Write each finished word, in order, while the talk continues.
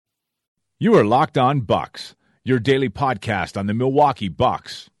You are Locked On Bucks, your daily podcast on the Milwaukee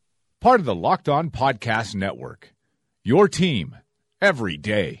Bucks. Part of the Locked On Podcast Network. Your team every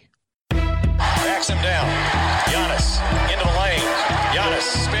day. Backs him down. Giannis into the lane. Giannis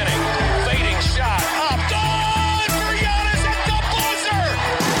spinning. Fading shot. Up. Good for Giannis at the buzzer.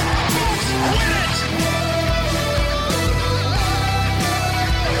 Bucks win it.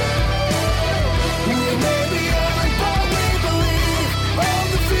 We may be young, but we believe on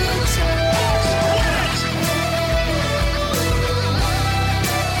the future. Bucks win it.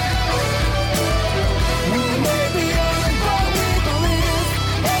 We may be young, but we believe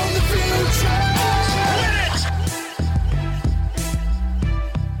on the future. Bucks win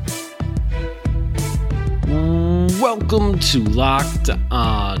it. Welcome to Locked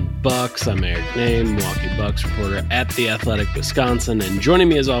On Bucks. I'm Eric Name, Milwaukee Bucks reporter at The Athletic Wisconsin, and joining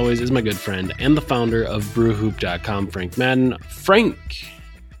me as always is my good friend and the founder of BrewHoop.com, Frank Madden. Frank,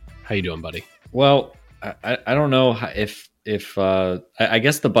 how you doing, buddy? Well, I don't know if I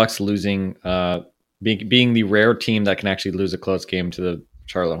guess the Bucks losing, being the rare team that can actually lose a close game to the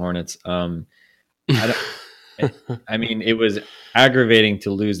Charlotte Hornets. I mean, it was aggravating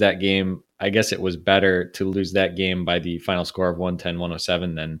to lose that game. I guess it was better to lose that game by the final score of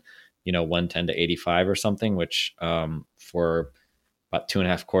 110-107 than, 110-85 or something, which for about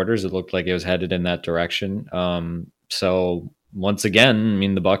 2.5 quarters, it looked like it was headed in that direction. So once again, I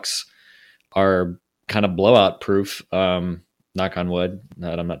mean, the Bucks are kind of blowout proof, knock on wood,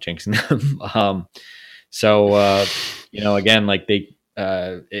 that I'm not jinxing them. Again, like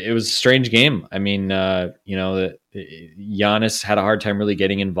it was a strange game. I mean, Giannis had a hard time really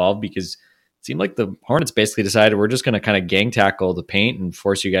getting involved because it seemed like the Hornets basically decided we're just going to kind of gang tackle the paint and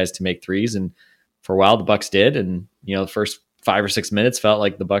force you guys to make threes. And for a while, the Bucks did. And, the first 5 or 6 minutes felt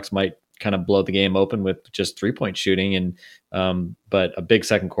like the Bucks might kind of blow the game open with just 3-point shooting. And, but a big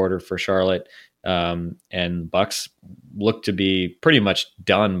second quarter for Charlotte. And Bucks looked to be pretty much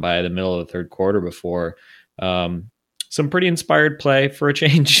done by the middle of the third quarter before, some pretty inspired play for a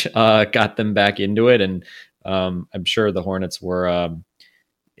change, got them back into it. And, I'm sure the Hornets were,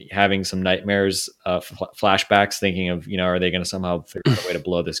 having some nightmares, flashbacks, thinking of, are they going to somehow figure out a way to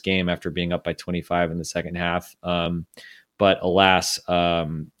blow this game after being up by 25 in the second half? But alas,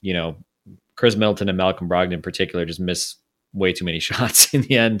 Chris Middleton and Malcolm Brogdon in particular just missed way too many shots in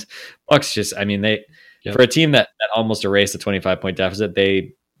the end. Bucks just, for a team that almost erased a 25-point deficit,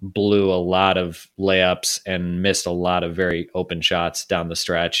 they blew a lot of layups and missed a lot of very open shots down the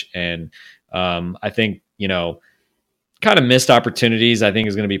stretch. And I think, kind of missed opportunities, I think,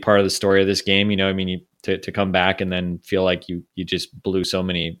 is going to be part of the story of this game. To come back and then feel like you just blew so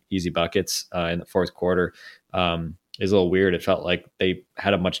many easy buckets in the fourth quarter is a little weird. It felt like they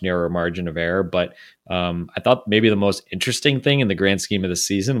had a much narrower margin of error. But I thought maybe the most interesting thing in the grand scheme of the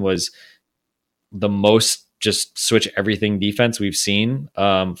season was the most just switch everything defense we've seen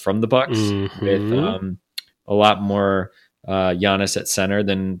from the Bucks, with a lot more Giannis at center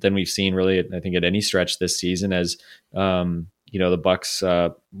than we've seen really, I think, at any stretch this season. As the Bucks,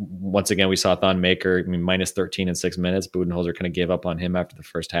 once again, we saw Thon Maker, minus 13 in 6 minutes. Budenholzer kind of gave up on him after the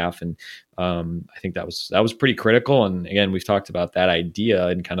first half, and I think that was pretty critical. And again, we've talked about that idea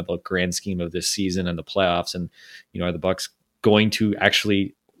in kind of the grand scheme of this season and the playoffs. And are the Bucks going to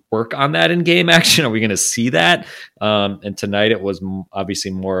actually work on that in game action? Are we going to see that? And tonight it was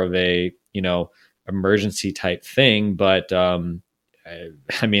obviously more of a emergency type thing, but the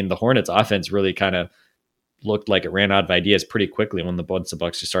Hornets offense really kind of looked like it ran out of ideas pretty quickly once the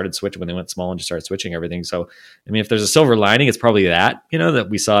Bucks just started switching, when they went small and just started switching everything. So if there's a silver lining, it's probably that that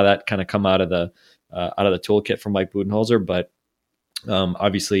we saw that kind of come out of the toolkit from Mike Budenholzer. But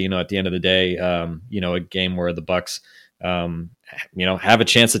obviously, at the end of the day, a game where the Bucks have a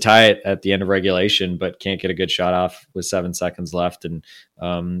chance to tie it at the end of regulation, but can't get a good shot off with 7 seconds left. And,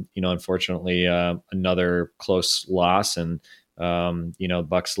 unfortunately, another close loss, and,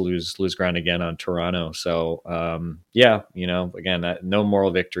 Bucks lose ground again on Toronto. So, again, no moral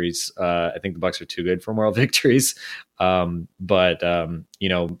victories. I think the Bucks are too good for moral victories. But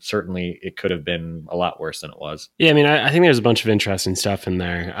certainly it could have been a lot worse than it was. Yeah, I think there's a bunch of interesting stuff in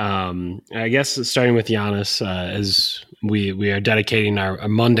there. I guess starting with Giannis, as we are dedicating our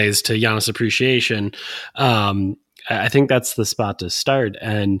Mondays to Giannis appreciation. I think that's the spot to start.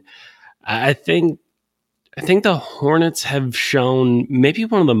 And I think the Hornets have shown maybe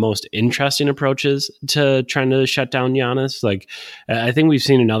one of the most interesting approaches to trying to shut down Giannis. Like, I think we've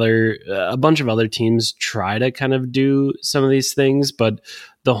seen a bunch of other teams try to kind of do some of these things, but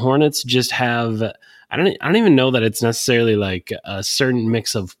the Hornets just have, I don't even know that it's necessarily like a certain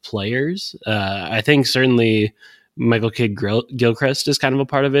mix of players. I think certainly Michael Kidd-Gilchrist is kind of a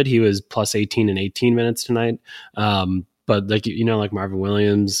part of it. He was plus 18 in 18 minutes tonight. But like Marvin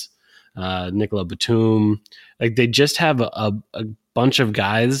Williams, Nicola Batum, like they just have a bunch of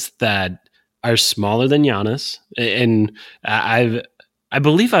guys that are smaller than Giannis. And I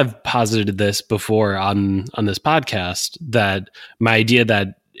believe I've posited this before on this podcast, that my idea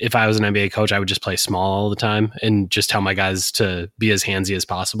that if I was an NBA coach, I would just play small all the time and just tell my guys to be as handsy as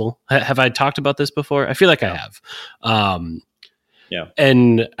possible. Have I talked about this before? I feel like I have. Yeah.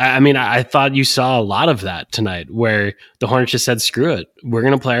 And I thought you saw a lot of that tonight, where the Hornets just said, screw it, we're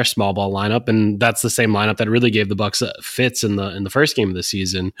going to play our small ball lineup. And that's the same lineup that really gave the Bucks fits in the first game of the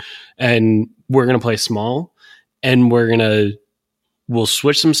season. And we're going to play small, and we'll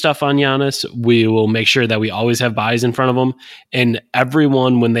switch some stuff on Giannis. We will make sure that we always have bodies in front of him, and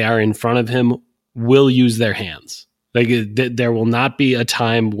everyone, when they are in front of him, will use their hands. Like there will not be a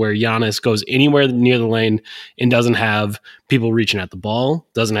time where Giannis goes anywhere near the lane and doesn't have people reaching at the ball,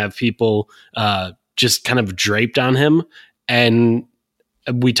 doesn't have people just kind of draped on him. And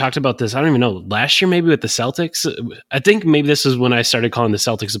we talked about this, I don't even know, last year maybe with the Celtics. I think maybe this is when I started calling the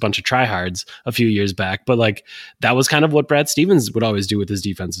Celtics a bunch of tryhards a few years back. But like that was kind of what Brad Stevens would always do with his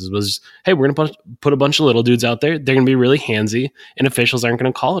defenses was, hey, we're going to put a bunch of little dudes out there. They're going to be really handsy, and officials aren't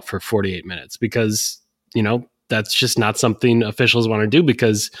going to call it for 48 minutes because, that's just not something officials want to do,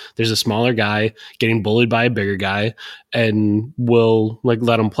 because there's a smaller guy getting bullied by a bigger guy, and we'll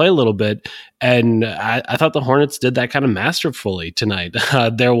let him play a little bit. And I thought the Hornets did that kind of masterfully tonight.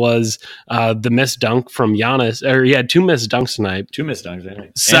 There was the missed dunk from Giannis, or he had two missed dunks tonight. Two missed dunks.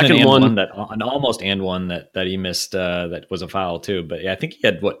 Anyway. Second one that he missed that was a foul too. But yeah, I think he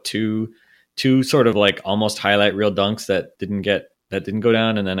had two sort of like almost highlight reel dunks that didn't go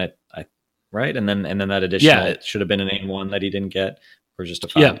down, and then right? And then that additional should have been an and one that he didn't get, or just a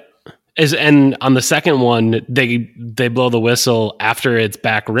foul. Yeah. And on the second one, they blow the whistle after it's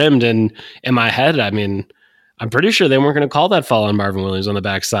back rimmed. And in my head, I'm pretty sure they weren't going to call that foul on Marvin Williams on the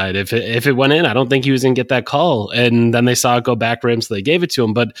backside. If it went in, I don't think he was going to get that call. And then they saw it go back rim, so they gave it to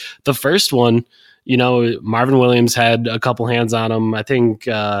him. But the first one, Marvin Williams had a couple hands on him. I think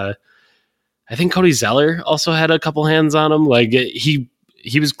Cody Zeller also had a couple hands on him. Like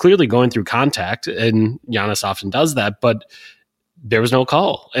he was clearly going through contact, and Giannis often does that, but there was no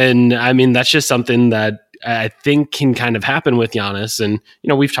call. And that's just something that I think can kind of happen with Giannis. And,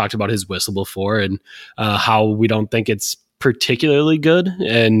 we've talked about his whistle before, and how we don't think it's particularly good.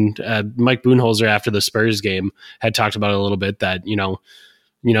 And Mike Budenholzer, after the Spurs game, had talked about it a little bit, that,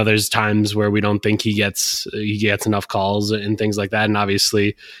 there's times where we don't think he gets enough calls and things like that. And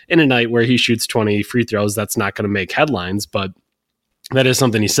obviously in a night where he shoots 20 free throws, that's not going to make headlines, but that is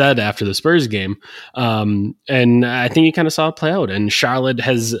something he said after the Spurs game. And I think you kind of saw it play out. And Charlotte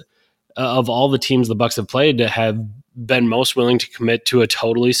has, of all the teams the Bucks have played, have been most willing to commit to a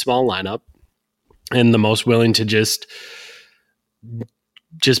totally small lineup, and the most willing to just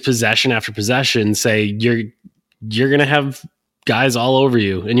possession after possession say, you're going to have guys all over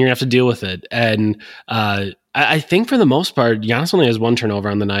you, and you're going to have to deal with it. And I think for the most part, Giannis only has one turnover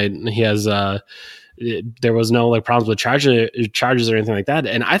on the night. He has there was no problems with charges or anything like that.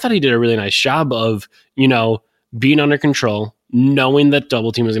 And I thought he did a really nice job of, being under control, knowing that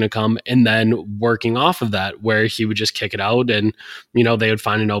double team was going to come, and then working off of that, where he would just kick it out, and, they would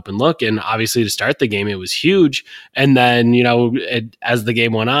find an open look. And obviously to start the game, it was huge. And then, as the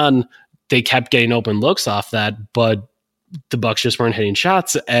game went on, they kept getting open looks off that, but the Bucks just weren't hitting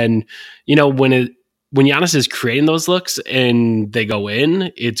shots. And, when Giannis is creating those looks and they go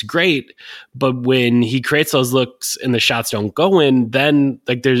in, it's great. But when he creates those looks and the shots don't go in, then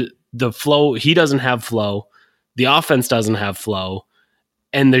there's the flow. He doesn't have flow. The offense doesn't have flow,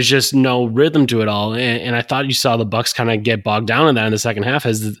 and there's just no rhythm to it all. And I thought you saw the Bucks kind of get bogged down in that in the second half,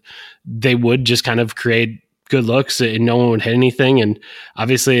 as they would just kind of create good looks and no one would hit anything. And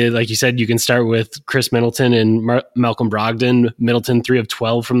obviously, like you said, you can start with Chris Middleton and Malcolm Brogdon. Middleton 3 of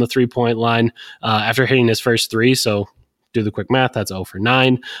 12 from the 3-point line after hitting his first three. So do the quick math, that's 0 for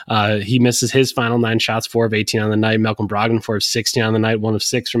 9. He misses his final 9 shots, 4 of 18 on the night. Malcolm Brogdon 4 of 16 on the night, 1 of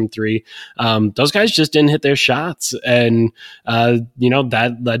 6 from 3. Those guys just didn't hit their shots, and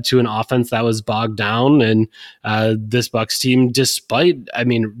that led to an offense that was bogged down. And this Bucks team, despite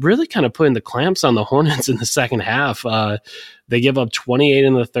really kind of putting the clamps on the Hornets in the second half, they give up 28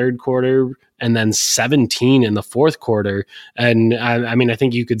 in the third quarter and then 17 in the fourth quarter. And I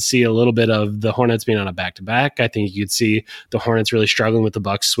think you could see a little bit of the Hornets being on a back-to-back. I think you could see the Hornets really struggling with the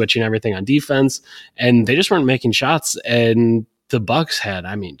Bucks switching everything on defense, and they just weren't making shots. And the Bucks had,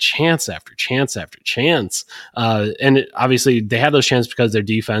 chance after chance after chance. And obviously they had those chances because their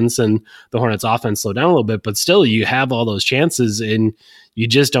defense and the Hornets offense slowed down a little bit, but still you have all those chances and you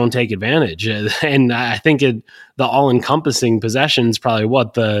just don't take advantage. And I think the all-encompassing possession is probably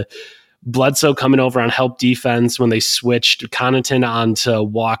what the Bledsoe coming over on help defense when they switched Connaughton onto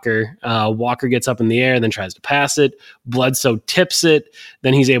Walker. Walker gets up in the air, then tries to pass it. Bledsoe tips it.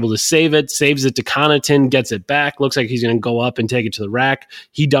 Then he's able to save it, saves it to Connaughton, gets it back. Looks like he's going to go up and take it to the rack.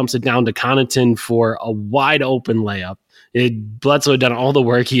 He dumps it down to Connaughton for a wide open layup. Bledsoe had done all the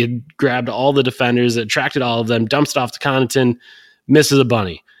work. He had grabbed all the defenders, attracted all of them, dumps it off to Connaughton, misses a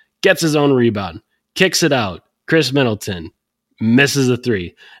bunny, gets his own rebound, kicks it out. Chris Middleton misses a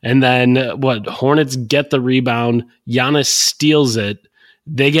three. And then Hornets get the rebound. Giannis steals it.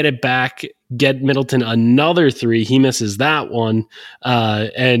 They get it back, get Middleton another three. He misses that one.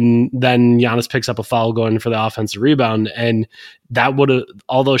 And then Giannis picks up a foul going for the offensive rebound. And that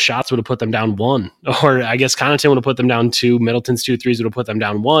all those shots would have put them down one. Or I guess Connaughton would have put them down two. Middleton's 2 threes would have put them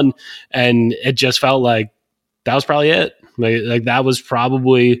down one. And it just felt like that was probably it. Like that was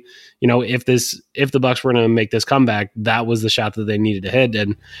probably, if the Bucks were going to make this comeback, that was the shot that they needed to hit,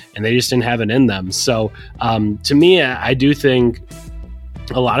 and they just didn't have it in them. So to me, I do think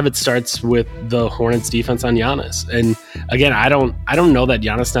a lot of it starts with the Hornets defense on Giannis. And again, I don't know that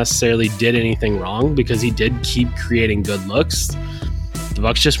Giannis necessarily did anything wrong because he did keep creating good looks. The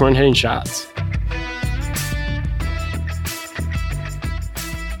Bucks just weren't hitting shots.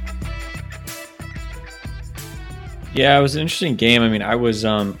 Yeah, it was an interesting game. I mean, I was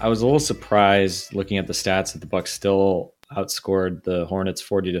a little surprised looking at the stats that the Bucks still outscored the Hornets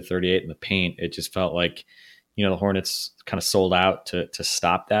 40-38 in the paint. It just felt like, the Hornets kind of sold out to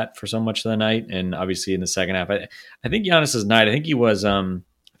stop that for so much of the night. And obviously in the second half, I think Giannis's night, I think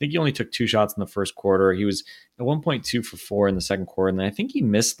he only took 2 shots in the first quarter. He was at 1.2 for 4 in the second quarter. And then I think he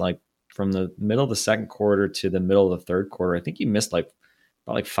missed from the middle of the second quarter to the middle of the third quarter. I think he missed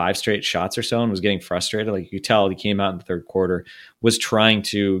about 5 straight shots or so and was getting frustrated. Like you could tell he came out in the third quarter, was trying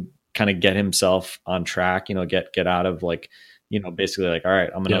to kind of get himself on track, get out of basically like, all right,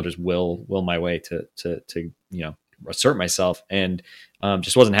 I'm going to just will my way to assert myself. And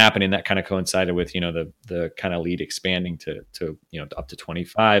just wasn't happening. That kind of coincided with, the kind of lead expanding to up to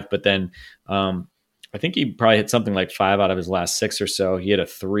 25. But then I think he probably hit something like 5 out of his last 6 or so. He hit a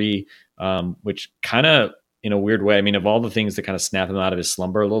 3, which kind of, in a weird way, I mean, of all the things that kind of snap him out of his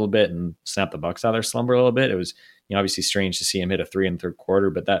slumber a little bit and snap the Bucks out of their slumber a little bit, it was obviously strange to see him hit a 3 in the third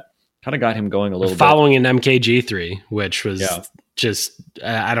quarter, but that kind of got him going a little following an MKG 3, which was just,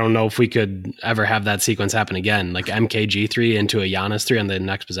 I don't know if we could ever have that sequence happen again. Like MKG 3 into a Giannis 3 on the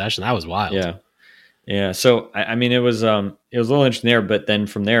next possession. That was wild. Yeah. So, I mean, it was a little interesting there, but then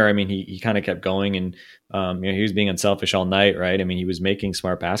from there, I mean, he kind of kept going and, he was being unselfish all night, right? I mean, he was making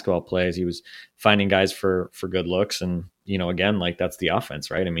smart basketball plays. He was finding guys for good looks. And, again, like that's the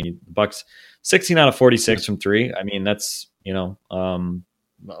offense, right? I mean, the Bucks 16 out of 46 from 3. I mean, that's,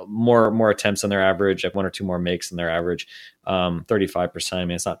 more attempts than their average, have 1 or 2 more makes than their average, 35%. I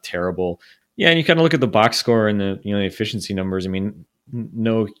mean, it's not terrible. Yeah. And you kind of look at the box score and the efficiency numbers. I mean,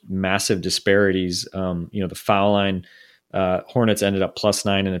 no massive disparities. The foul line, Hornets ended up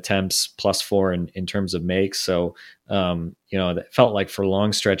 +9 in attempts, +4 in terms of makes. So, that felt like for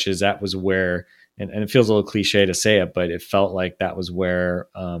long stretches, that was where, and it feels a little cliche to say it, but it felt like that was where,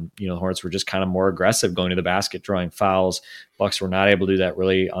 the Hornets were just kind of more aggressive going to the basket, drawing fouls. Bucks were not able to do that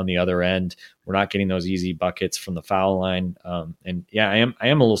really on the other end. We're not getting those easy buckets from the foul line. And yeah, I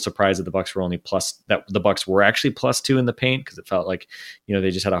am a little surprised that the Bucks were actually +2 in the paint, because it felt like,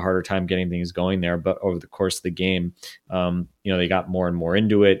 they just had a harder time getting things going there. But over the course of the game, they got more and more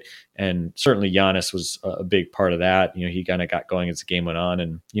into it. And certainly Giannis was a big part of that. He kind of got going as the game went on.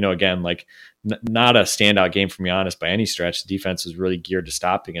 And, again, like not a standout game from Giannis by any stretch. The defense was really geared to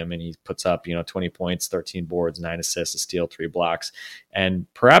stopping him. And he puts up, 20 points, 13 boards, 9 assists, a steal, 3 blocks. And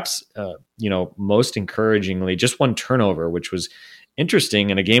perhaps, most encouragingly, just 1 turnover, which was interesting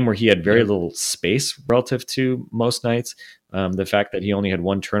in a game where he had very little space relative to most nights. The fact that he only had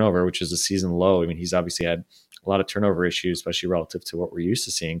 1 turnover, which is a season low. I mean, he's obviously had a lot of turnover issues, especially relative to what we're used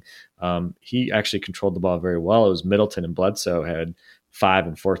to seeing. He actually controlled the ball very well. It was Middleton and Bledsoe had 5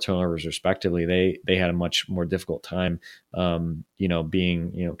 and 4 turnovers respectively. They had a much more difficult time,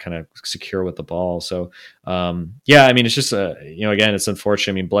 being, kind of secure with the ball. So, I mean, it's just, again, it's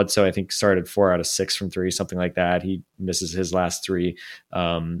unfortunate. I mean, Bledsoe, I think, started 4 out of 6 from 3, something like that. He misses his last 3.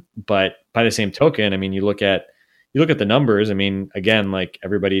 But by the same token, I mean, you look at the numbers. I mean, again, like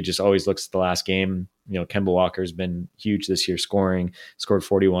everybody just always looks at the last game. Kemba Walker's been huge this year, scored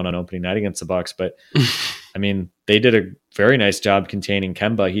 41 on opening night against the Bucks. But I mean, they did a very nice job containing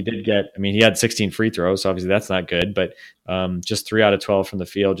Kemba. He had 16 free throws, so obviously that's not good, but just 3 out of 12 from the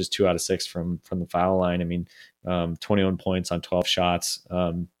field, just 2 out of 6 from the foul line. I mean, 21 points on 12 shots,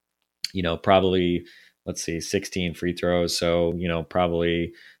 probably, let's see, 16 free throws. So,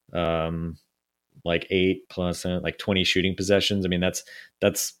 probably like 8 plus like 20 shooting possessions. I mean,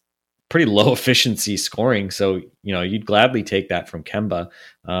 that's pretty low efficiency scoring. So, you'd gladly take that from Kemba.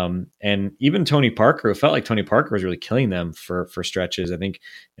 And even Tony Parker, it felt like Tony Parker was really killing them for stretches, I think,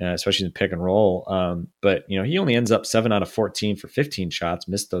 especially in pick and roll. But, he only ends up 7 out of 14 for 15 shots,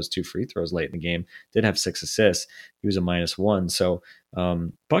 missed those 2 free throws late in the game, did have 6 assists. He was a -1. So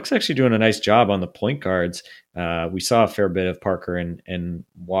Bucks actually doing a nice job on the point guards. We saw a fair bit of Parker and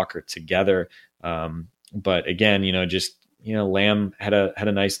Walker together. But again, Lamb had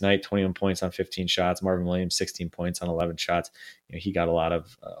a nice night, 21 points on 15 shots. Marvin Williams, 16 points on 11 shots. He got a lot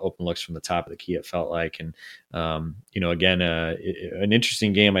of open looks from the top of the key, it felt like. And, again, an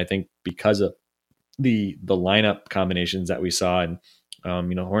interesting game, I think, because of the lineup combinations that we saw. And,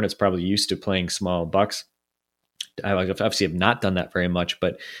 Hornets probably used to playing small. Bucks I obviously have not done that very much,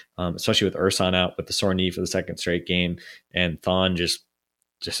 but especially with Ersan out with the sore knee for the second straight game, and Thon just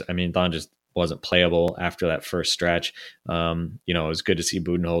wasn't playable after that first stretch. It was good to see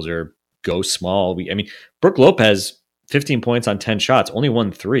Budenholzer go small. Brook Lopez, 15 points on 10 shots, only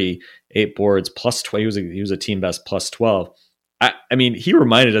 1 3, 8 boards, plus 12. He was a team best plus 12. He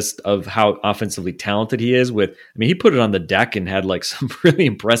reminded us of how offensively talented he is he put it on the deck and had like some really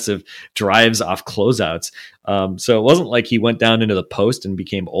impressive drives off closeouts. So it wasn't like he went down into the post and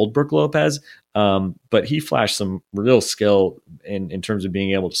became old Brook Lopez. But he flashed some real skill in terms of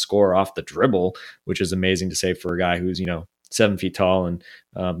being able to score off the dribble, which is amazing to say for a guy who's, 7 feet tall and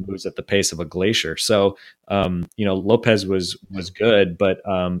moves at the pace of a glacier. So, Lopez was good, but,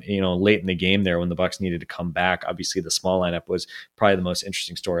 late in the game there when the Bucks needed to come back, obviously the small lineup was probably the most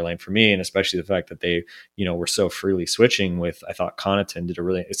interesting storyline for me. And especially the fact that they, were so freely switching with, I thought Connaughton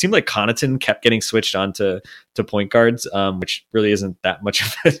it seemed like Connaughton kept getting switched on to point guards, which really isn't that much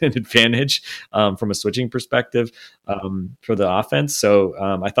of an advantage from a switching perspective for the offense.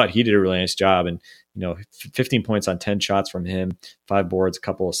 So I thought he did a really nice job, and 15 points on 10 shots from him, 5 boards, a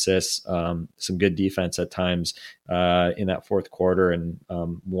couple assists, some good defense at times in that fourth quarter, and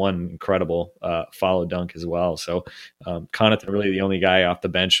one incredible follow dunk as well. So Connaughton really the only guy off the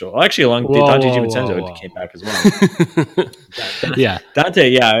bench. Well, actually, along with Dante DiVincenzo came back as well. Yeah, Dante.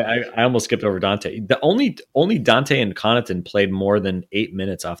 Yeah, I almost skipped over Dante. The only Dante and Connaughton played more than 8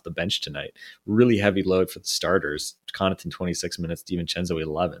 minutes off the bench tonight. Really heavy load for the starters. Connaughton 26 minutes, DiVincenzo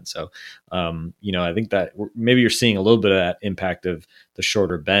 11. So I think that maybe you're seeing a little bit of that impact of the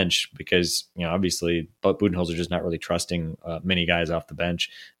shorter bench because, obviously, but Budenholzer just not really trusting many guys off the bench.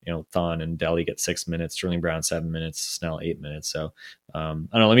 Thon and Delly get 6 minutes, Sterling Brown 7 minutes, Snell 8 minutes. So I don't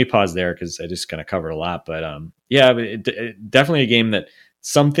know. Let me pause there because I just kind of covered a lot. But definitely a game that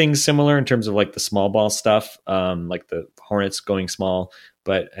some things similar in terms of like the small ball stuff, like the Hornets going small.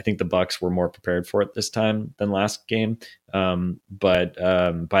 But I think the Bucks were more prepared for it this time than last game. But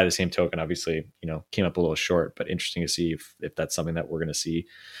by the same token, obviously, came up a little short. But interesting to see if that's something that we're going to see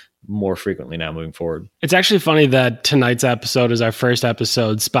more frequently now moving forward. It's actually funny that tonight's episode is our first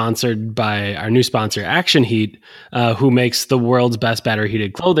episode sponsored by our new sponsor, Action Heat, who makes the world's best battery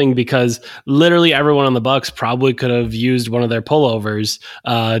heated clothing, because literally everyone on the Bucks probably could have used one of their pullovers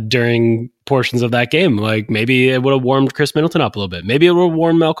during portions of that game. Like maybe it would have warmed Chris Middleton up a little bit. Maybe it would have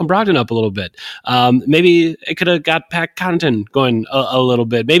warmed Malcolm Brogdon up a little bit. Maybe it could have got Pat Connaughton going a little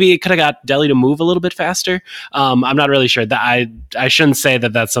bit. Maybe it could have got Delly to move a little bit faster. I'm not really sure. That I shouldn't say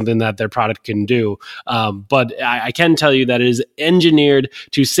that that's something that their product can do. But I can tell you that it is engineered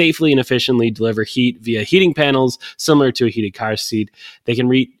to safely and efficiently deliver heat via heating panels similar to a heated car seat. They can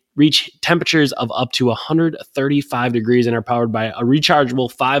reach temperatures of up to 135 degrees and are powered by a rechargeable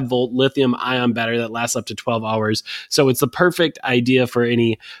 5-volt lithium-ion battery that lasts up to 12 hours. So it's the perfect idea for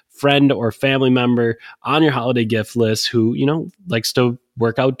any friend or family member on your holiday gift list who, likes to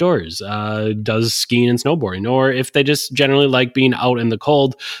work outdoors, does skiing and snowboarding, or if they just generally like being out in the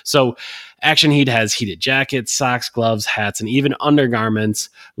cold. So Action Heat has heated jackets, socks, gloves, hats, and even undergarments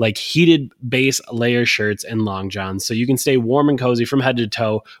like heated base layer shirts and long johns. So you can stay warm and cozy from head to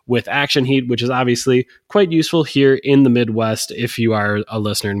toe with Action Heat, which is obviously quite useful here in the Midwest if you are a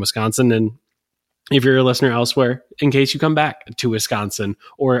listener in Wisconsin, and if you're a listener elsewhere, in case you come back to Wisconsin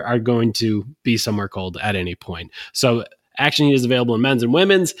or are going to be somewhere cold at any point. So Action Heat is available in men's and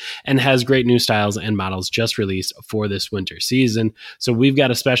women's and has great new styles and models just released for this winter season. So we've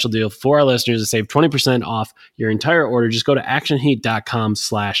got a special deal for our listeners to save 20% off your entire order. Just go to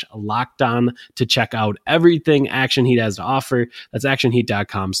actionheat.com/lockedon to check out everything Action Heat has to offer. That's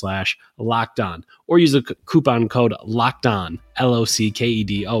actionheat.com/lockedon. Or use the coupon code LOCKEDON,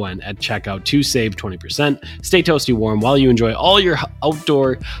 LOCKEDON, at checkout to save 20%. Stay toasty warm while you enjoy all your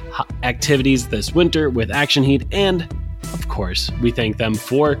outdoor activities this winter with Action Heat. And of course, we thank them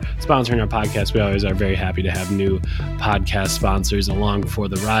for sponsoring our podcast. We always are very happy to have new podcast sponsors along for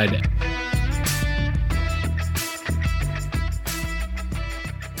the ride.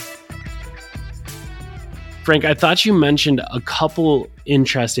 Frank, I thought you mentioned a couple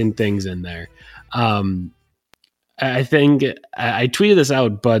interesting things in there. I think I tweeted this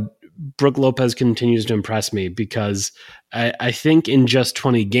out, but Brook Lopez continues to impress me because I think in just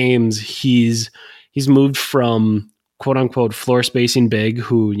 20 games, he's moved from quote unquote floor spacing big,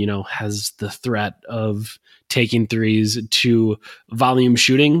 who, you know, has the threat of taking threes, to volume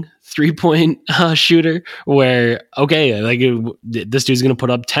shooting 3-point shooter where, okay, like this dude's going to put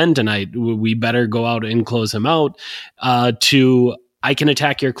up 10 tonight. We better go out and close him out, to I can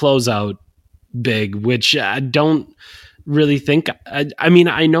attack your closeout big, which I don't really think. I mean,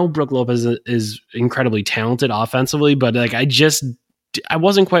 I know Brook Lopez is incredibly talented offensively, but like I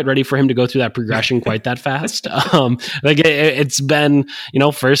wasn't quite ready for him to go through that progression quite that fast. Like it's been, you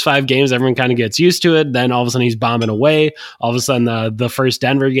know, first 5 games, everyone kind of gets used to it. Then all of a sudden he's bombing away. All of a sudden the first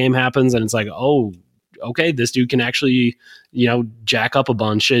Denver game happens and it's like, oh, okay, this dude can actually, you know, jack up a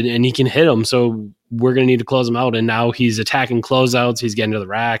bunch and he can hit them. So we're going to need to close him out. And now he's attacking closeouts. He's getting to the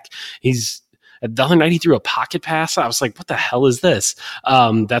rack. The other night he threw a pocket pass. I was like, what the hell is this?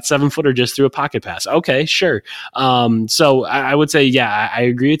 That 7-footer just threw a pocket pass. Okay, sure. So I would say, yeah, I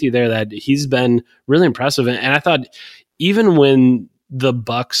agree with you there that he's been really impressive. And I thought even when the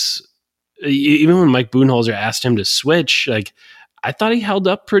Bucks, even when Mike Budenholzer asked him to switch, like I thought he held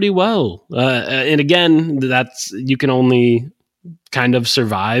up pretty well. And again, you can only kind of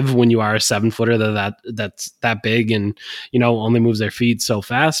survive when you are a 7-footer that's that big and, you know, only moves their feet so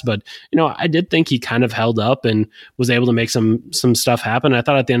fast. But, you know, I did think he kind of held up and was able to make some stuff happen. I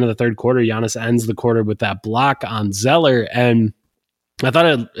thought at the end of the third quarter, Giannis ends the quarter with that block on Zeller. And I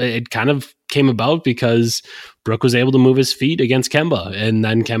thought it kind of came about because Brook was able to move his feet against Kemba, and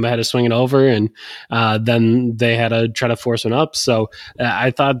then Kemba had to swing it over, and then they had to try to force one up. So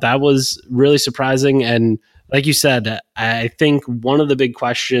I thought that was really surprising. And like you said, I think one of the big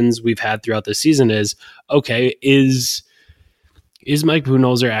questions we've had throughout the season is, okay, is Mike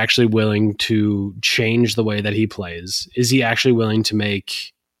Budenholzer actually willing to change the way that he plays? Is he actually willing to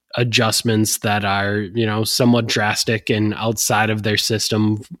make adjustments that are, you know, somewhat drastic and outside of their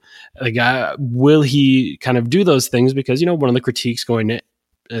system? Like, will he kind of do those things? Because, you know, one of the critiques going,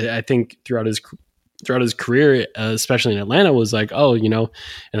 I think throughout his career, especially in Atlanta, was like, oh, you know,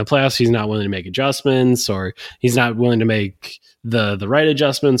 in the playoffs, he's not willing to make adjustments, or he's not willing to make the right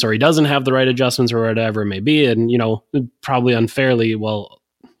adjustments, or he doesn't have the right adjustments, or whatever it may be. And, you know, probably unfairly, well,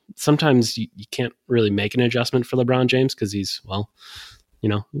 sometimes you can't really make an adjustment for LeBron James because he's, well, you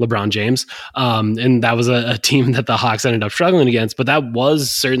know, LeBron James. And that was a team that the Hawks ended up struggling against, but that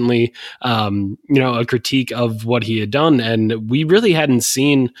was certainly, you know, a critique of what he had done. And we really hadn't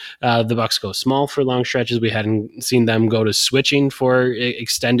seen the Bucks go small for long stretches. We hadn't seen them go to switching for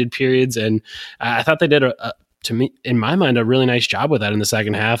extended periods. And I thought they did to me, in my mind, a really nice job with that in the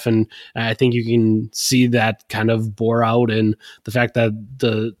second half. And I think you can see that kind of bore out in the fact that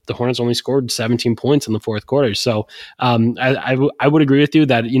the Hornets only scored 17 points in the fourth quarter. So I would agree with you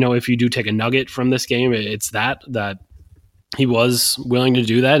that, you know, if you do take a nugget from this game, it's that he was willing to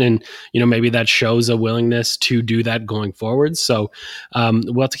do that. And, you know, maybe that shows a willingness to do that going forward. So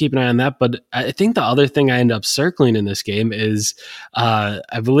we'll have to keep an eye on that. But I think the other thing I end up circling in this game is I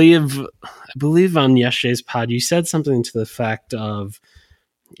believe on yesterday's pod, you said something to the fact of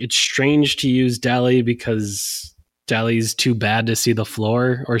it's strange to use Delly because Delly's too bad to see the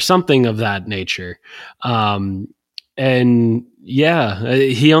floor or something of that nature. And yeah,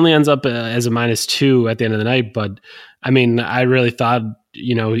 he only ends up as a -2 at the end of the night. But I mean, I really thought,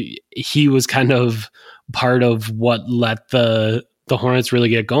 you know, he was kind of part of what let the Hornets really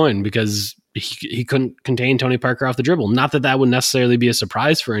get going, because he couldn't contain Tony Parker off the dribble. Not that would necessarily be a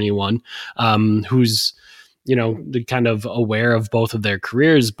surprise for anyone who's, you know, kind of aware of both of their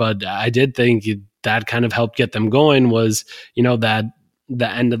careers. But I did think that kind of helped get them going was, you know, that the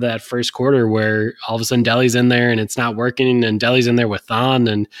end of that first quarter where all of a sudden Delly's in there and it's not working, and Delly's in there with Thon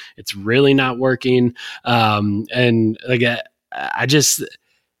and it's really not working. And like,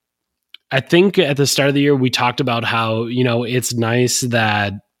 I think at the start of the year, we talked about how, it's nice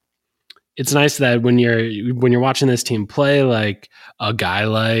that when you're watching this team play, like a guy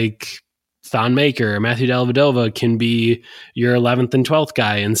like Thon Maker or Matthew Dellavedova can be your 11th and 12th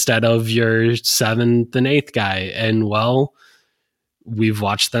guy instead of your 7th and 8th guy. And well, we've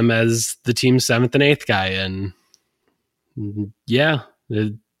watched them as the team's 7th and 8th guy. And yeah,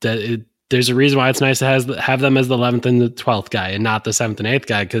 there's a reason why it's nice to have them as the 11th and the 12th guy and not the 7th and 8th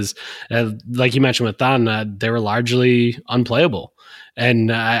guy. Cause like you mentioned with Thon, they were largely unplayable.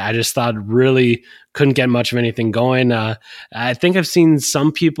 And I just thought really couldn't get much of anything going. I think I've seen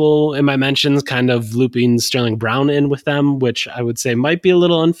some people in my mentions kind of looping Sterling Brown in with them, which I would say might be a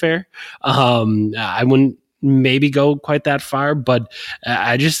little unfair. I wouldn't maybe go quite that far, but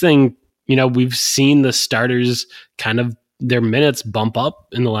I just think, we've seen the starters kind of their minutes bump up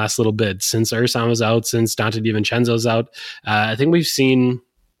in the last little bit since Ersan was out, since Dante DiVincenzo's out. I think we've seen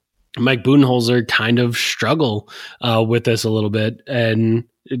Mike Budenholzer kind of struggle with this a little bit and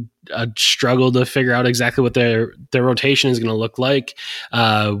struggle to figure out exactly what their rotation is going to look like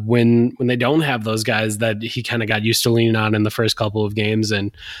when they don't have those guys that he kind of got used to leaning on in the first couple of games.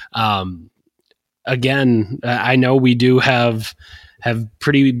 And again, I know we do have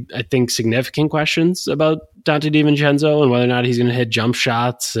pretty, I think, significant questions about Dante DiVincenzo and whether or not he's going to hit jump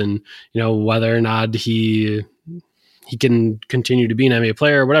shots and, whether or not he can continue to be an NBA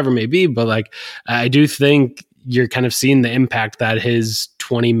player or whatever it may be. But like, I do think you're kind of seeing the impact that his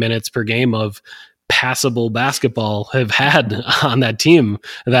 20 minutes per game of passable basketball have had on that team.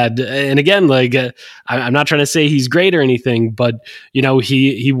 And again, like, I'm not trying to say he's great or anything, but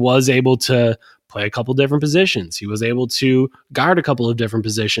he was able to play a couple different positions. He was able to guard a couple of different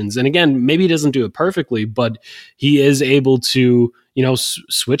positions. And again, maybe he doesn't do it perfectly, but he is able to,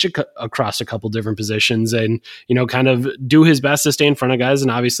 switch across a couple different positions and, kind of do his best to stay in front of guys.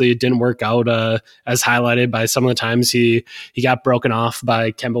 And obviously it didn't work out as highlighted by some of the times he got broken off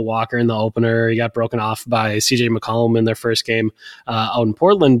by Kemba Walker in the opener. He got broken off by CJ McCollum in their first game out in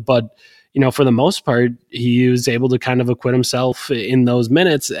Portland. But, for the most part, he was able to kind of acquit himself in those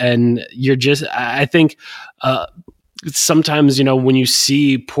minutes. And I think sometimes, when you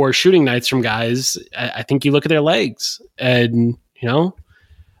see poor shooting nights from guys, I think you look at their legs and,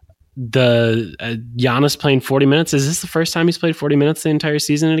 the Giannis playing 40 minutes. Is this the first time he's played 40 minutes the entire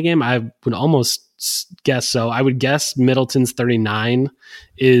season in a game? I would almost guess so. I would guess Middleton's 39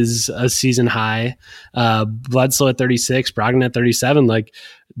 is a season high. Bledsoe at 36, Brogdon at 37. Like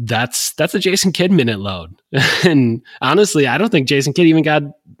that's a Jason Kidd minute load. And honestly, I don't think Jason Kidd even got,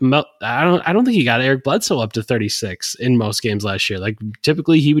 I don't think he got Eric Bledsoe up to 36 in most games last year. Like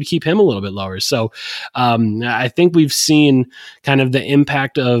typically he would keep him a little bit lower. So I think we've seen kind of the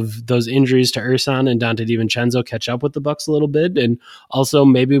impact of those injuries to Ersan and Dante DiVincenzo catch up with the Bucks a little bit. And also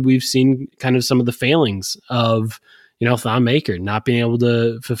maybe we've seen kind of some of the failings of, Thon Maker not being able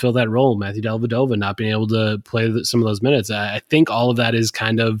to fulfill that role, Matthew Dellavedova not being able to play some of those minutes. I think all of that is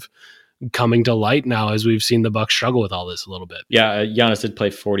kind of coming to light now as we've seen the Bucks struggle with all this a little bit. Yeah, Giannis did play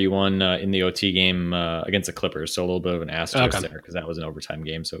 41 in the OT game against the Clippers, so a little bit of an asterisk there because that was an overtime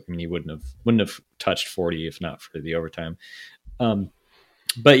game. So I mean, he wouldn't have touched 40 if not for the overtime.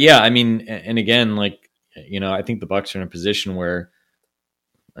 But yeah, I mean, and again, like I think the Bucks are in a position where,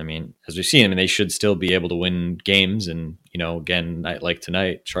 I mean, as we've seen, they should still be able to win games. And, again, like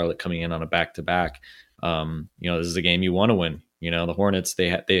tonight, Charlotte coming in on a back-to-back, this is a game you want to win. The Hornets, they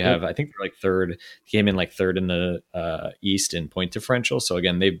have, I think they're like third, came in like third in the East in point differential. So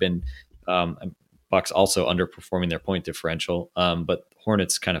again, they've been, Bucks also underperforming their point differential. But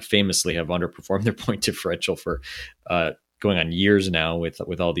Hornets kind of famously have underperformed their point differential for going on years now with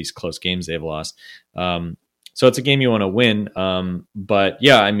all these close games they've lost. So it's a game you want to win. But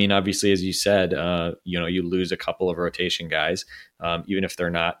yeah, I mean, obviously, as you said, you lose a couple of rotation guys, even if they're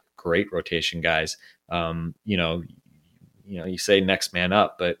not great rotation guys. You say next man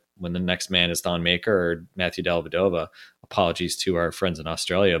up, but when the next man is Thon Maker or Matthew Dellavedova, apologies to our friends in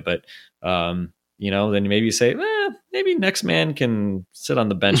Australia, but then maybe you say, maybe next man can sit on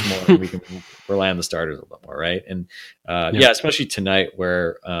the bench more and we can rely on the starters a little bit more, right? And yeah, especially tonight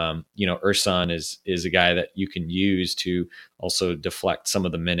where Ersan is a guy that you can use to also deflect some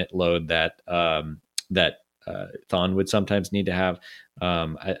of the minute load that Thon would sometimes need to have.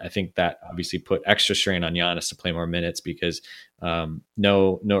 I think that obviously put extra strain on Giannis to play more minutes because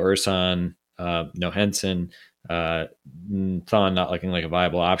no Ersan, no Henson, Thon not looking like a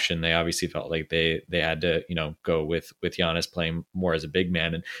viable option. They obviously felt like they had to go with Giannis playing more as a big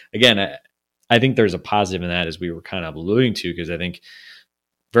man. And again, I think there's a positive in that, as we were kind of alluding to, because I think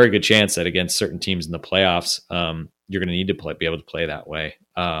very good chance that against certain teams in the playoffs, you're going to need to be able to play that way.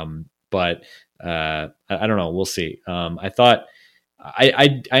 But I don't know. We'll see. I thought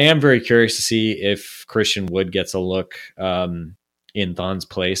I am very curious to see if Christian Wood gets a look in Thon's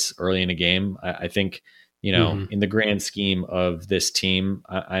place early in a game. I think, in the grand scheme of this team,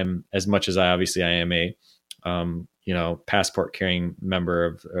 I'm, as much as I am a passport carrying member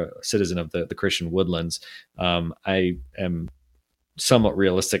of citizen of the Christian Woodlands. I am somewhat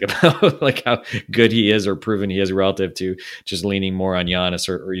realistic about like how good he is or proven he is relative to just leaning more on Giannis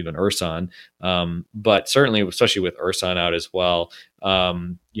or even Ersan. But certainly, especially with Ersan out as well,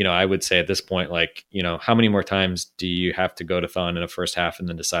 I would say at this point, like, how many more times do you have to go to Thon in the first half and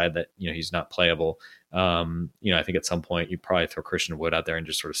then decide that, he's not playable? I think at some point you probably throw Christian Wood out there and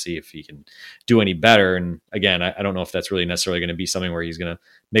just sort of see if he can do any better. And again, I don't know if that's really necessarily going to be something where he's going to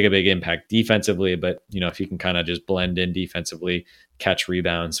make a big impact defensively, but if he can kind of just blend in defensively, catch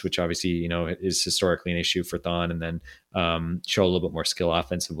rebounds, which obviously, is historically an issue for Thon, and then show a little bit more skill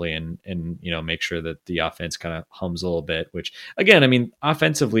offensively and make sure that the offense kind of hums a little bit, which again, I mean,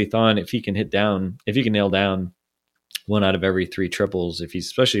 offensively, Thon, if he can nail down 1 out of every 3 triples,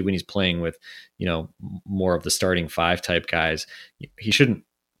 especially when he's playing with, more of the starting 5 type guys, you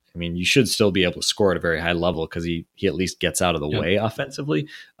should still be able to score at a very high level because he at least gets out of the way offensively.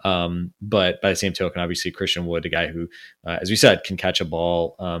 But by the same token, obviously Christian Wood, a guy who, as we said, can catch a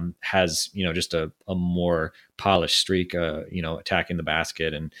ball, has, just a more polished streak, attacking the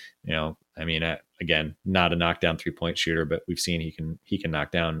basket. And, again, not a knockdown 3-point shooter, but we've seen he can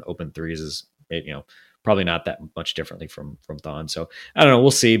knock down open threes probably not that much differently from Thon. So I don't know, we'll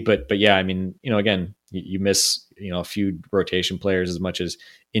see. But yeah, I mean, again, you miss, a few rotation players as much as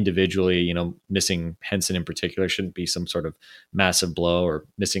individually, missing Henson in particular shouldn't be some sort of massive blow, or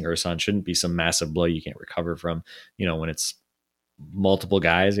missing Ersan shouldn't be some massive blow you can't recover from, when it's multiple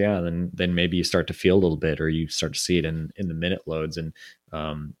guys. Yeah. Then maybe you start to feel a little bit, or you start to see it in the minute loads. And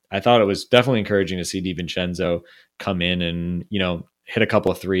I thought it was definitely encouraging to see DiVincenzo come in and, hit a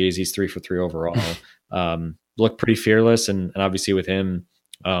couple of threes. He's 3 for 3 overall. Looked pretty fearless. And obviously with him,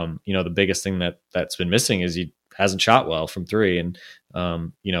 the biggest thing that's been missing is he hasn't shot well from 3. And,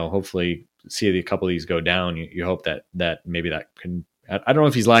 hopefully see a couple of these go down. You hope that maybe that can, I don't know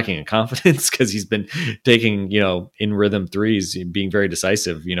if he's lacking in confidence because he's been taking, in rhythm threes, being very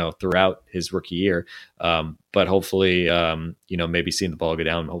decisive, throughout his rookie year. But hopefully, maybe seeing the ball go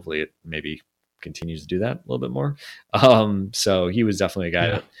down, hopefully it maybe continues to do that a little bit more. So he was definitely a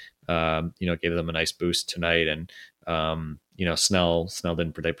guy that, gave them a nice boost tonight. And, Snell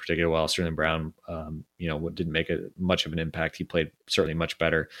didn't play particularly well. Sterling Brown, didn't make much of an impact. He played certainly much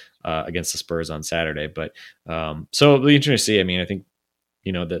better against the Spurs on Saturday. But so it'll be interesting to see. I mean, I think,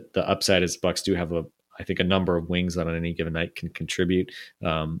 that the upside is Bucks do have a number of wings that on any given night can contribute.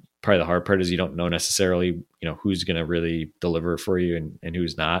 Probably the hard part is you don't know necessarily, who's going to really deliver for you and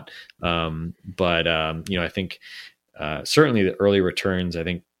who's not. But I think certainly the early returns, I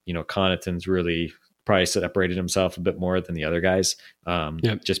think, Connaughton's really probably separated himself a bit more than the other guys.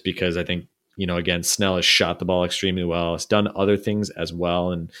 Just because I think, again, Snell has shot the ball extremely well. Has done other things as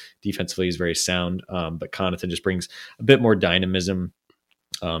well. And defensively he's very sound. But Connaughton just brings a bit more dynamism.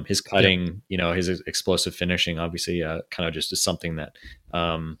 His cutting, his explosive finishing, obviously, kind of just is something that,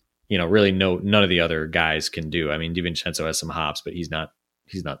 really none of the other guys can do. I mean, DiVincenzo has some hops, but he's not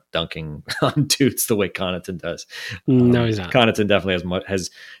dunking on dudes the way Connaughton does. No, he's not. Connaughton definitely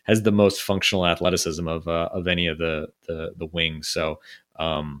has the most functional athleticism of any of the wings. So,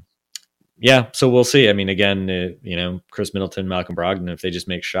 so we'll see. I mean, again, Chris Middleton, Malcolm Brogdon, if they just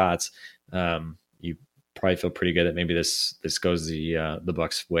make shots, you probably feel pretty good that maybe this goes the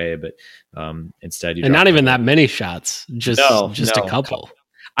Bucks' way, but instead you not even that many shots, just a couple.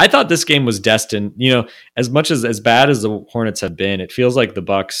 I thought this game was destined, as much as bad as the Hornets have been, it feels like the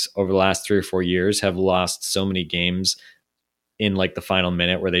Bucks over the last 3 or 4 years have lost so many games in like the final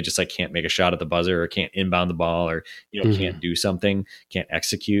minute where they just like can't make a shot at the buzzer or can't inbound the ball or, can't do something, can't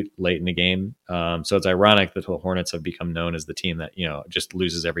execute late in the game. So it's ironic that the Hornets have become known as the team that, just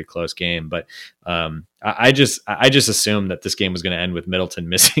loses every close game. But I just assumed that this game was going to end with Middleton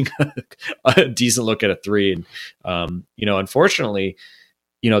missing a decent look at a 3. And, unfortunately,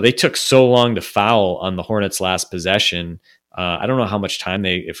 they took so long to foul on the Hornets' last possession. I don't know how much time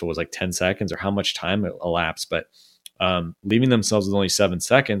if it was like 10 seconds or how much time elapsed, but leaving themselves with only 7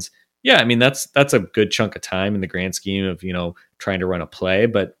 seconds. Yeah. I mean, that's a good chunk of time in the grand scheme of, trying to run a play.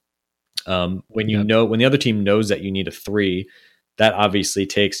 But when when the other team knows that you need a 3, that obviously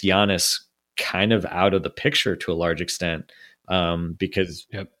takes Giannis kind of out of the picture to a large extent because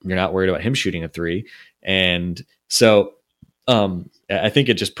you're not worried about him shooting a 3. And so, I think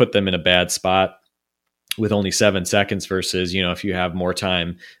it just put them in a bad spot. with only 7 seconds versus, if you have more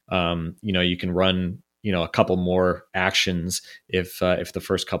time, you can run, a couple more actions if the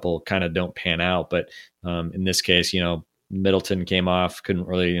first couple kind of don't pan out. But in this case, Middleton came off, couldn't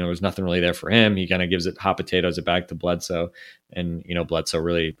really, there was nothing really there for him. He kind of gives it hot potatoes it back to Bledsoe. And, Bledsoe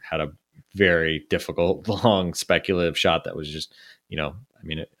really had a very difficult, long, speculative shot that was just,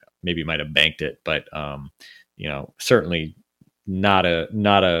 it maybe might have banked it, but, certainly not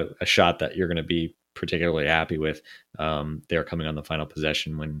a shot that you're going to be particularly happy with. They're coming on the final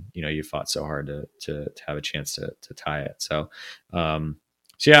possession when, you fought so hard to have a chance to tie it. So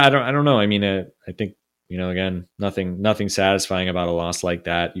yeah, I don't know. I think, again, nothing satisfying about a loss like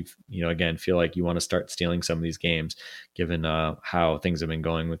that. Again, feel like you want to start stealing some of these games, given how things have been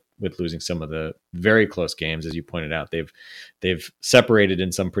going with losing some of the very close games. As you pointed out, they've separated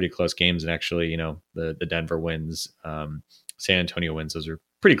in some pretty close games, and actually, the Denver wins, San Antonio wins, those are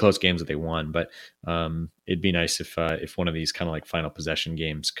pretty close games that they won. But it'd be nice if one of these kind of like final possession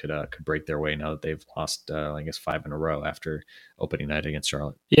games could break their way now that they've lost, I guess, 5 in a row after opening night against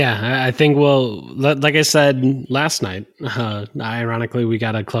Charlotte. Yeah, I think like I said last night, ironically, we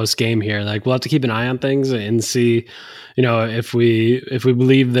got a close game here. Like, we'll have to keep an eye on things and see, if we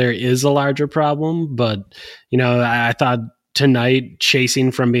believe there is a larger problem. But, I thought tonight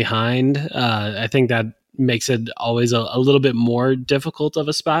chasing from behind, I think that makes it always a little bit more difficult of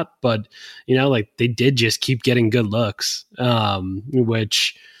a spot, but they did just keep getting good looks,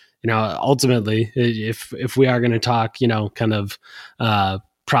 which ultimately, if we are going to talk kind of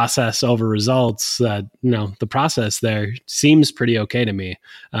process over results, that the process there seems pretty okay to me,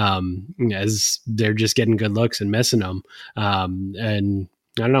 as they're just getting good looks and missing them, and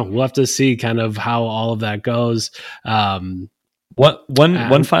I don't know, we'll have to see kind of how all of that goes. One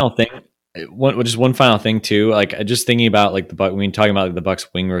final thing. Just one final thing too, like just thinking about like talking about like the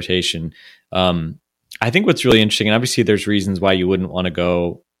Bucks wing rotation. I think what's really interesting, and obviously there's reasons why you wouldn't want to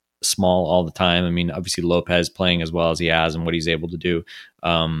go small all the time. Obviously Lopez playing as well as he has and what he's able to do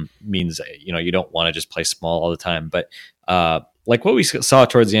means, you don't want to just play small all the time. But like what we saw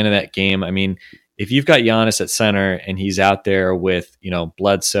towards the end of that game, if you've got Giannis at center and he's out there with,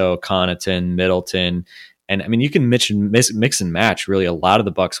 Bledsoe, Connaughton, Middleton, and you can mix and match really a lot of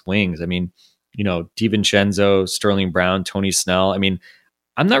the Bucks wings. DiVincenzo, Sterling Brown, Tony Snell.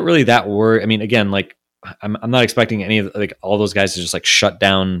 I'm not really that worried. Again, like I'm not expecting any of like all those guys to just like shut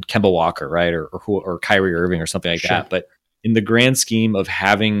down Kemba Walker, right? Or Kyrie Irving or something like that. But in the grand scheme of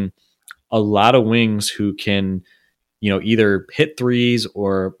having a lot of wings who can, either hit threes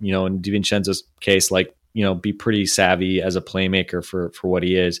or, in DiVincenzo's case, like, be pretty savvy as a playmaker for what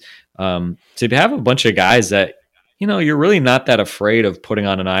he is. To have a bunch of guys that, you're really not that afraid of putting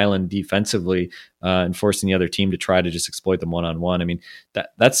on an island defensively and forcing the other team to try to just exploit them one-on-one.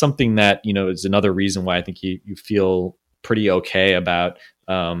 That's something that, is another reason why I think you feel pretty okay about,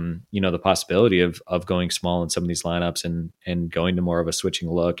 the possibility of going small in some of these lineups and going to more of a switching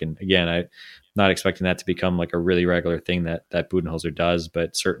look. And again, I'm not expecting that to become like a really regular thing that Budenholzer does,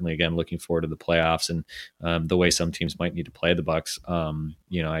 but certainly again, looking forward to the playoffs and the way some teams might need to play the Bucks.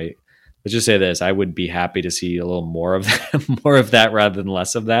 Let's just say this: I would be happy to see a little more of that rather than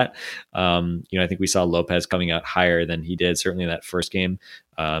less of that. I think we saw Lopez coming out higher than he did certainly in that first game,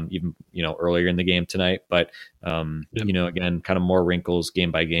 even earlier in the game tonight. But again, kind of more wrinkles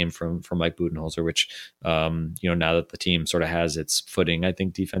game by game from Mike Budenholzer, which now that the team sort of has its footing, I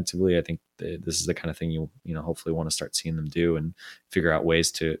think defensively, I think this is the kind of thing you hopefully want to start seeing them do and figure out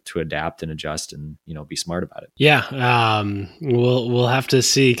ways to adapt and adjust and be smart about it. Yeah, we'll have to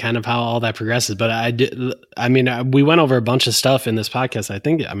see kind of how all that progresses. But we went over a bunch of stuff in this podcast. I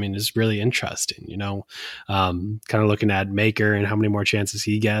think it's really interesting. Kind of looking at Maker and how many more chances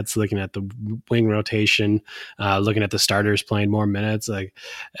he gets, looking at the wing rotation, looking at the starters playing more minutes, like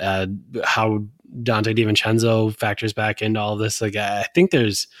how Donte DiVincenzo factors back into all of this. Like, I think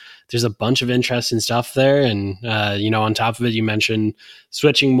there's a bunch of interesting stuff there. And, on top of it, you mentioned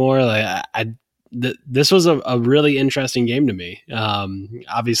switching more. Like this was a really interesting game to me.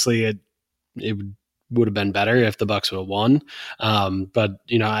 Obviously it would have been better if the Bucks would have won. But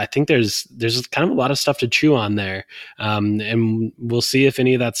I think there's kind of a lot of stuff to chew on there. And we'll see if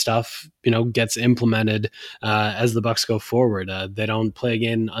any of that stuff, gets implemented as the Bucks go forward. They don't play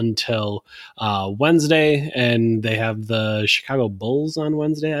again until Wednesday, and they have the Chicago Bulls on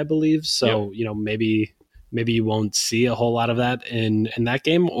Wednesday, I believe. So, maybe maybe you won't see a whole lot of that in that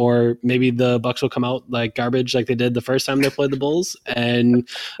game, or maybe the Bucks will come out like garbage like they did the first time they played the Bulls, and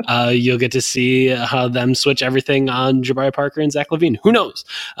you'll get to see how them switch everything on Jabari Parker and Zach LaVine. Who knows?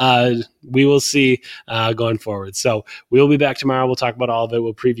 We will see going forward. So we'll be back tomorrow. We'll talk about all of it.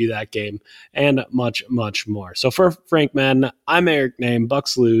 We'll preview that game and much, much more. So for Frank Madden, I'm Eric Name.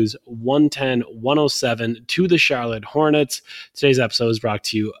 Bucks lose 110-107 to the Charlotte Hornets. Today's episode is brought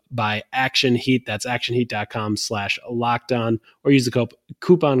to you by Action Heat. That's actionheat.com/lockedon, or use the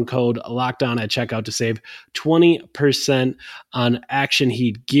coupon code LOCKEDON at checkout to save 20% on Action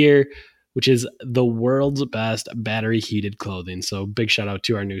Heat gear, which is the world's best battery heated clothing. So big shout out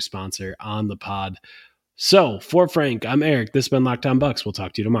to our new sponsor on the pod. So for Frank, I'm Eric. This has been Locked On Bucks. We'll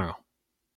talk to you tomorrow.